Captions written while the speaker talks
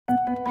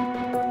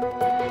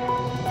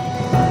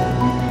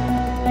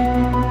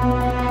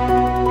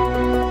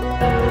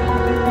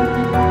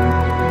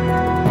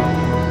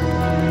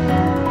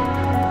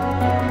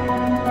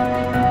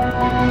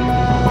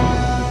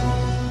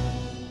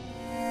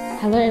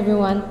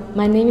everyone,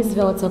 my name is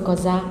Tetso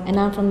College and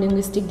I'm from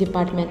Linguistic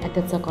Department at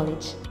Tetso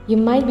College. You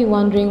might be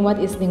wondering what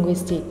is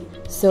linguistic.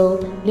 So,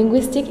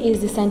 linguistic is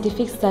the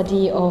scientific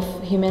study of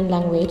human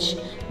language.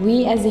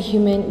 We as a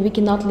human, we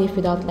cannot live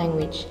without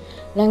language.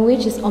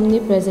 Language is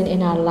omnipresent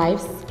in our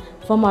lives,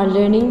 from our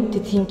learning to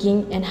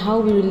thinking and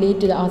how we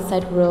relate to the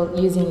outside world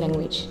using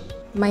language.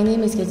 My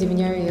name is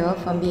Sovima Rio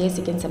from BA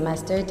second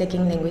semester,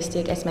 taking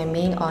linguistic as my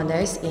main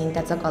honors in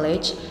Tetso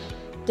College.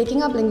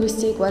 Taking up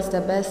linguistic was the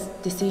best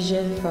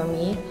decision for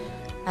me,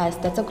 as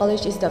Tetso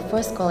College is the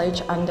first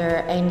college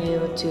under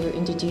NU to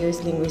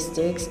introduce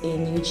linguistics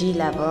in UG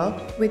level,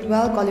 with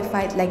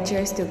well-qualified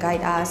lecturers to guide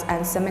us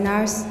and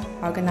seminars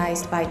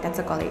organized by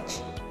Tetso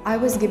College. I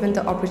was given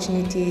the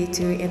opportunity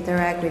to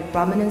interact with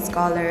prominent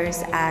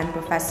scholars and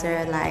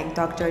professors like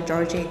Dr.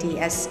 George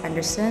T.S.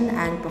 Anderson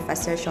and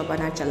Professor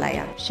Shobana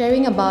Jalaya,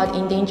 sharing about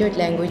endangered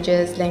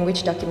languages,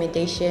 language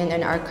documentation,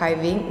 and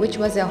archiving, which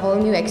was a whole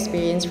new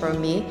experience for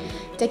me.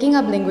 Taking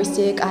up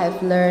linguistics, I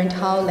have learned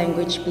how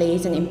language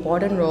plays an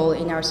important role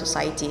in our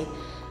society.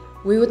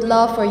 We would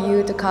love for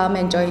you to come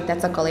and join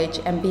Tetso College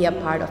and be a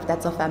part of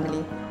Tetso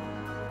family.